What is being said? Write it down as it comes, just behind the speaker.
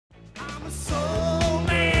was so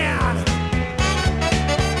mad.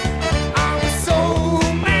 I was so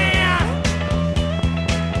mad.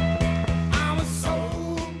 I was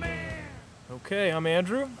so mad. Okay, I'm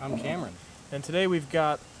Andrew, I'm Cameron. and today we've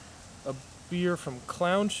got a beer from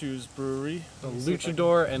Clown Shoes Brewery. The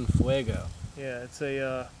Luchador and Fuego. Yeah, it's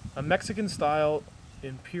a Mexican style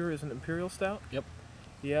Imperial Stout. Yep.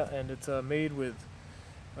 Yeah, and it's made with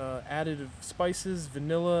added spices,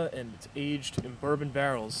 vanilla, and it's aged in bourbon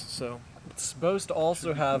barrels. So It's supposed to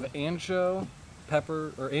also have ancho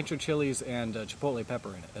pepper, or ancho chilies and chipotle pepper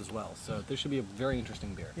in it as well. So this should be a very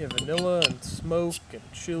interesting beer. yeah, vanilla and smoke and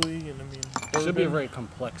chili, and I mean, It should be a bourbon. very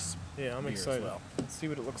complex Yeah, I'm beer as excited. well. Let's see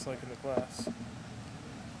what it looks like in the glass. Okay.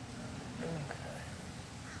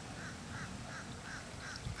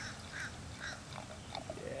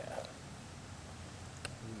 Yeah.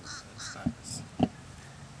 That's nice.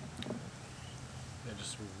 They're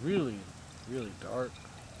just really, really dark.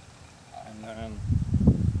 And then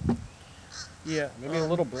Yeah. maybe a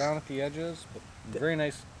little brown at the edges, but very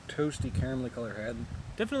nice toasty caramelly color head.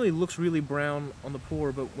 Definitely looks really brown on the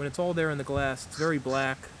pour, but when it's all there in the glass, it's very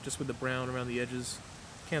black, just with the brown around the edges.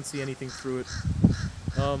 Can't see anything through it.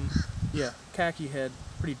 Yeah, khaki head,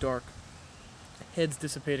 pretty dark. Head's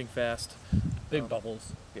dissipating fast. Big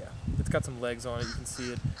bubbles. Yeah, it's got some legs on it. You can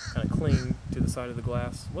see it kind of clinging to the side of the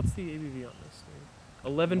glass. What's the ABV on this?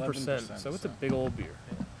 11%. So it's a big old beer.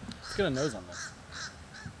 Yeah. Let's get a nose on this.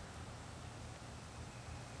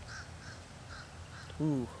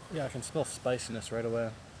 Ooh, Yeah, I can smell spiciness right away.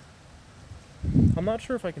 I'm not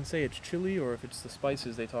sure if I can say it's chili or if it's the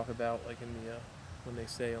spices they talk about, like in the when they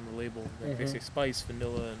say on the label. Like They say spice,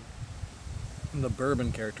 vanilla, and And the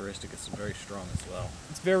bourbon characteristic is very strong as well.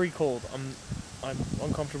 it's very cold. I'm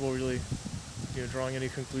uncomfortable really, drawing any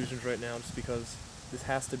conclusions right now, just because this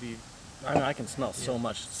has to be I mean, I can smell so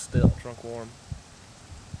much still. drunk warm.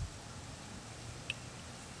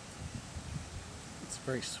 It's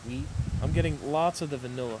very sweet. I'm getting lots of the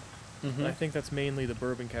vanilla. Mm-hmm. And I think that's mainly the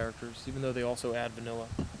bourbon characters, even though they also add vanilla.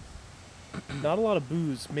 Not a lot of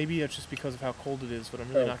booze. Maybe it's just because of how cold it is, but I'm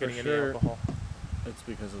really not for getting sure. any alcohol. It's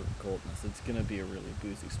because of the coldness. It's going to be a really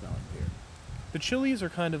boozy smelling beer. The chilies are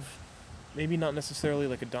kind of, maybe not necessarily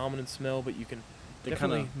like a dominant smell, but you can They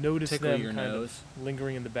definitely kinda notice tickle them your kind nose. of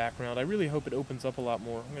lingering in the background. I really hope it opens up a lot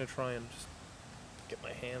more. I'm going to try and just get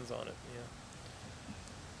my hands on it.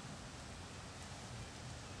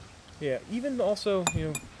 Yeah, even also,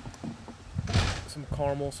 some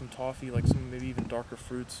caramel, some toffee, like some maybe even darker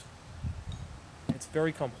fruits. It's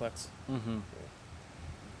very complex. Mm-hmm.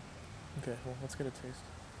 Okay, well, let's get a taste.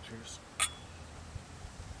 Cheers.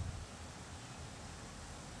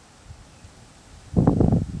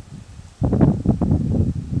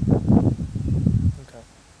 Okay.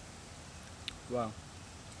 Wow.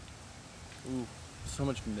 Ooh, So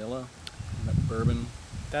much vanilla. And that bourbon.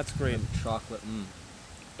 that's great. And chocolate.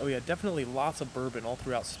 Oh yeah, definitely lots of bourbon all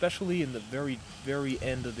throughout, especially in the very, very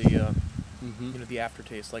end of the, Mm-hmm. the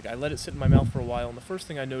aftertaste. Like, I let it sit in my mouth for a while, and the first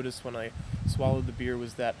thing I noticed when I swallowed the beer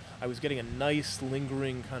was that I was getting a nice,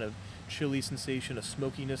 lingering kind of chili sensation, a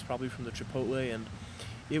smokiness, probably from the chipotle, and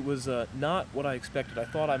it was not what I expected. I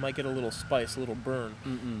thought I might get a little spice, a little burn,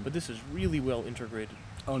 Mm-mm. but this is really well integrated.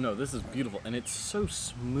 Oh no, this is beautiful. And it's so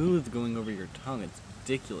smooth going over your tongue. It's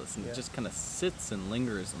ridiculous. And Yeah. it just kind of sits and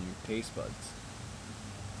lingers on your taste buds.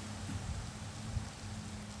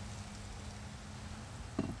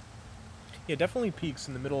 Yeah, definitely peaks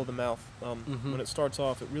in the middle of the mouth. Mhm. When it starts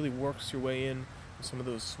off, it really works your way in with some of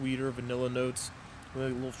those sweeter vanilla notes, with a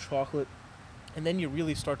little chocolate, and then you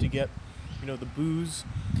really start to get, the booze,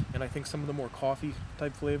 and I think some of the more coffee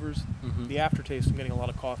type flavors. Mhm. The aftertaste, I'm getting a lot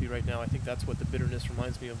of coffee right now. I think that's what the bitterness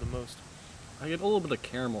reminds me of the most. I get a little bit of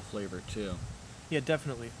caramel flavor too. Yeah,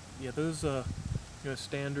 definitely. Yeah, those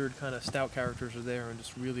standard kind of stout characters are there and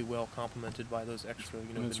just really well complemented by those extra,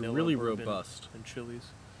 And it's vanilla, really bourbon, robust. and chilies.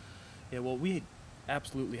 Yeah, well, we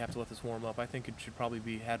absolutely have to let this warm up. I think it should probably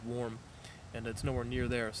be had warm, and it's nowhere near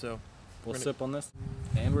there. So We'll We're gonna- sip on this,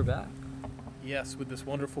 and we're back. yes, with this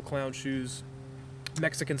wonderful Clown Shoes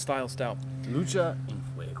Mexican style stout. Lucha and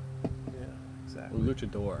Fuego. Yeah, Or exactly.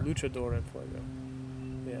 Luchador. Luchador and Fuego.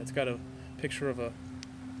 Yeah, it's got a picture of a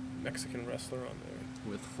Mexican wrestler on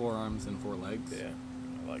there. With 4 arms and 4 legs. Yeah,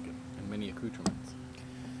 I like it. And many accoutrements.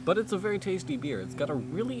 But it's a very tasty beer. It's got a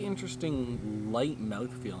really interesting light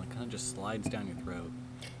mouthfeel. It kind of just slides down your throat.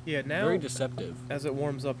 Yeah, now Very deceptive. as it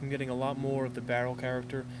warms up, I'm getting a lot more of the barrel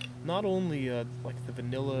character. Not only like the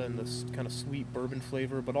vanilla and the kind of sweet bourbon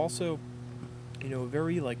flavor, but also, a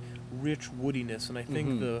very like rich woodiness. And I think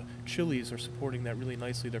Mhm. the chilies are supporting that really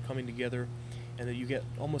nicely. They're coming together, and then you get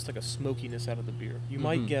almost like a smokiness out of the beer. You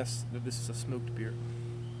might Mhm. guess that this is a smoked beer.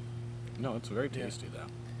 No, it's very Yeah. tasty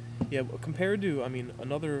though. Yeah, compared to, I mean,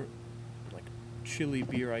 another like chili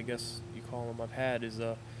beer, I guess you call them, I've had is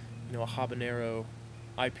a habanero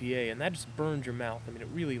IPA, and that just burned your mouth. I mean, it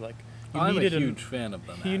really like I'm a needed huge fan of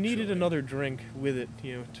them. you needed actually. another drink with it,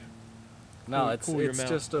 to No, cool your it's mouth.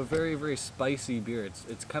 just a very, very spicy beer.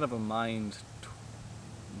 It's kind of a mind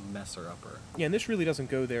messer upper. Yeah, and this really doesn't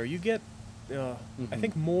go there. You get, I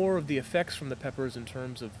think, more of the effects from the peppers in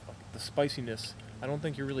terms of the spiciness. I don't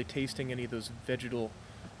think you're really tasting any of those vegetal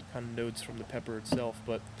kind of notes from the pepper itself,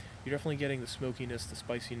 but you're definitely getting the smokiness, the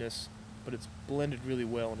spiciness, but it's blended really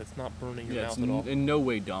well, and it's not burning your Yeah, it's mouth at all. in no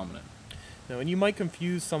way dominant. No, and you might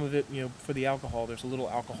confuse some of it, for the alcohol. There's a little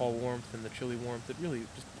alcohol warmth and the chili warmth. It really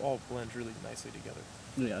just all blends really nicely together.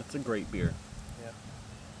 Yeah, it's a great beer. Yeah,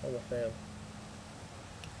 I'm a fan.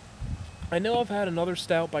 I know I've had another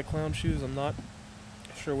stout by Clown Shoes. I'm not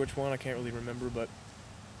sure which one. I can't really remember, but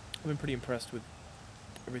I've been pretty impressed with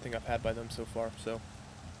everything I've had by them so far. So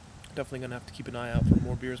definitely gonna have to keep an eye out for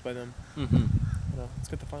more beers by them. Mm-hmm. But, let's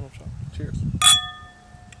get the final shot. Cheers.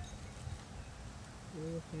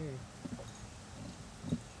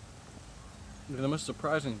 The most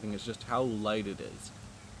surprising thing is just how light it is.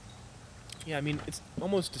 Yeah, I mean, it's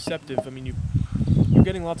almost deceptive. I mean, you're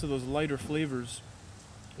getting lots of those lighter flavors,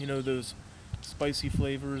 those spicy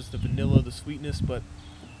flavors, the vanilla, the sweetness, but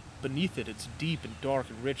beneath it, it's deep and dark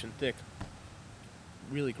and rich and thick.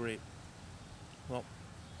 Really great. Well,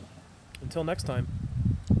 until next time,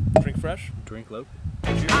 drink fresh. Drink low.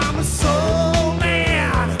 I'm a soul man.